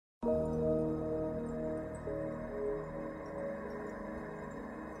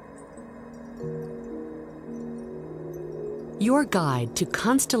your guide to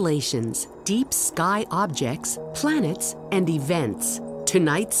constellations, deep sky objects, planets, and events.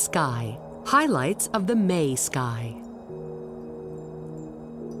 Tonight's sky, highlights of the May sky.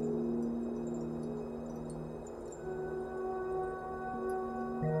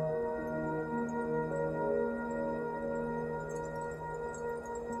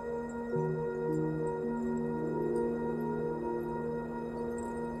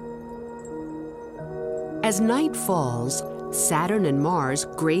 As night falls, Saturn and Mars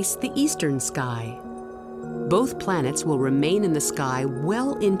grace the eastern sky. Both planets will remain in the sky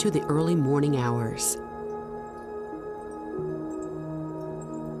well into the early morning hours.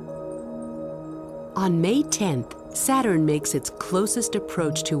 On May 10th, Saturn makes its closest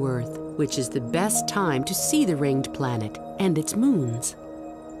approach to Earth, which is the best time to see the ringed planet and its moons.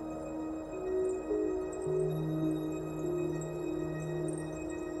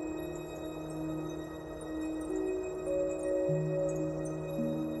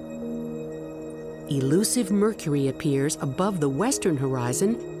 Elusive Mercury appears above the western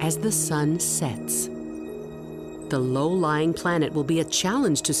horizon as the sun sets. The low-lying planet will be a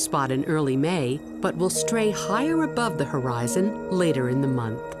challenge to spot in early May, but will stray higher above the horizon later in the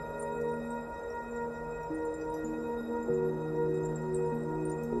month.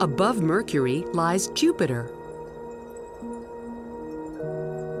 Above Mercury lies Jupiter.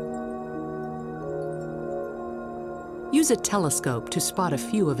 Use a telescope to spot a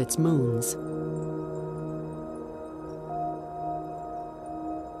few of its moons.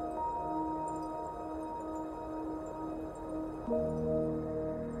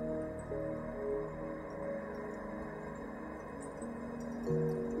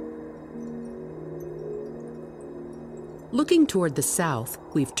 Looking toward the south,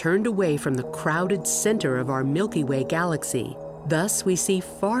 we've turned away from the crowded center of our Milky Way galaxy. Thus, we see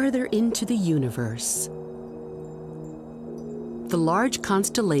farther into the universe. The large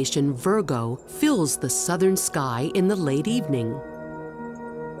constellation Virgo fills the southern sky in the late evening.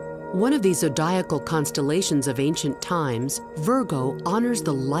 One of the zodiacal constellations of ancient times, Virgo honors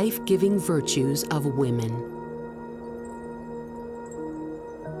the life-giving virtues of women.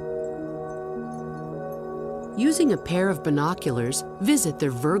 Using a pair of binoculars, visit the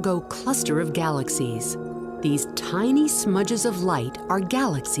Virgo cluster of galaxies. These tiny smudges of light are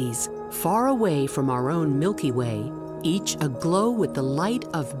galaxies far away from our own Milky Way, each aglow with the light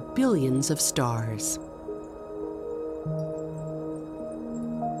of billions of stars.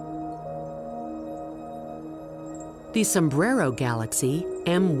 The Sombrero Galaxy,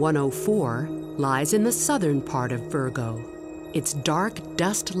 M104, lies in the southern part of Virgo. Its dark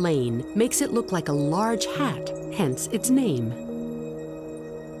dust lane makes it look like a large hat, hence its name.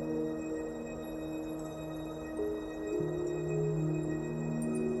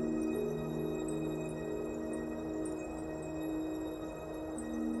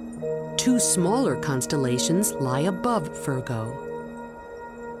 Two smaller constellations lie above Virgo.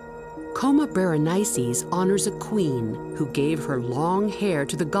 Coma Berenices honors a queen who gave her long hair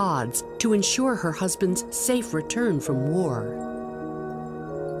to the gods to ensure her husband's safe return from war.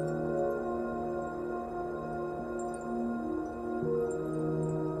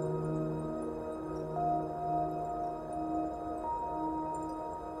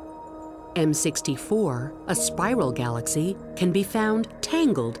 M64, a spiral galaxy, can be found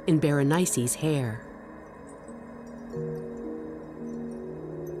tangled in Berenices' hair.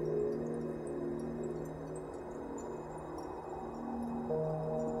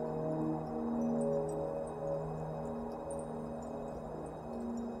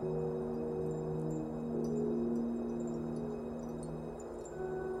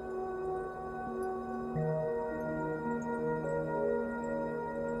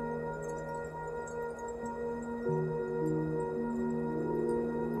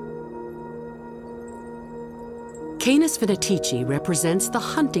 Canis Venatici represents the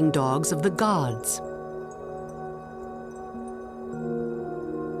hunting dogs of the gods.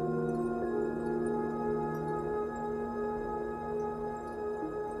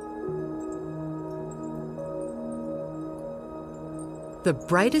 The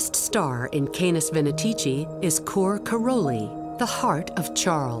brightest star in Canis Venatici is Cor Caroli, the heart of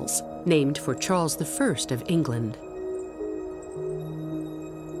Charles, named for Charles I of England.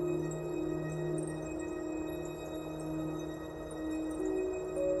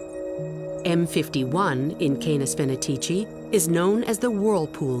 M51 in Canis Venatici is known as the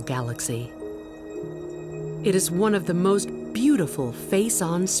Whirlpool Galaxy. It is one of the most beautiful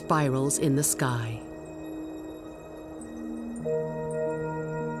face-on spirals in the sky.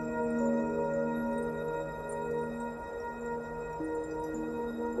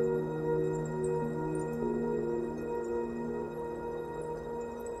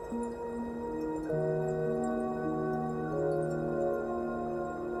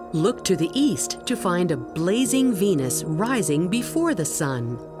 Look to the east to find a blazing Venus rising before the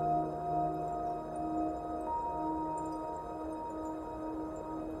sun.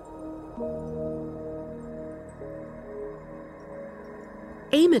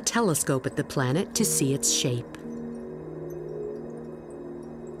 Aim a telescope at the planet to see its shape.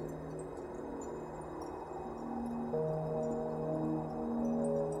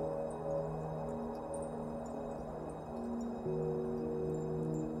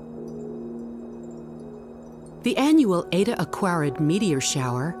 The annual Eta Aquarid meteor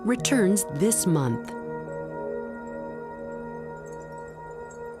shower returns this month.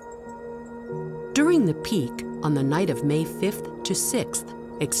 During the peak, on the night of May 5th to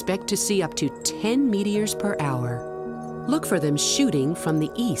 6th, expect to see up to 10 meteors per hour. Look for them shooting from the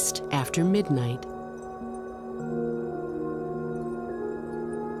east after midnight.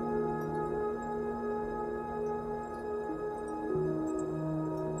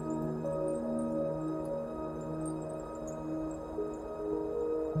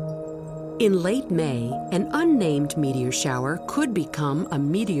 In late May, an unnamed meteor shower could become a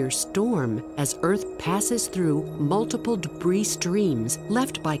meteor storm as Earth passes through multiple debris streams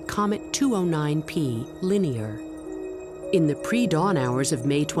left by Comet 209P linear. In the pre-dawn hours of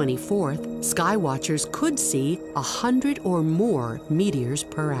May 24th, skywatchers could see 100 or more meteors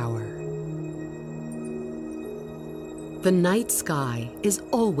per hour. The night sky is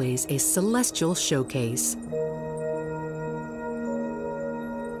always a celestial showcase.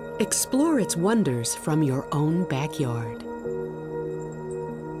 Explore its wonders from your own backyard.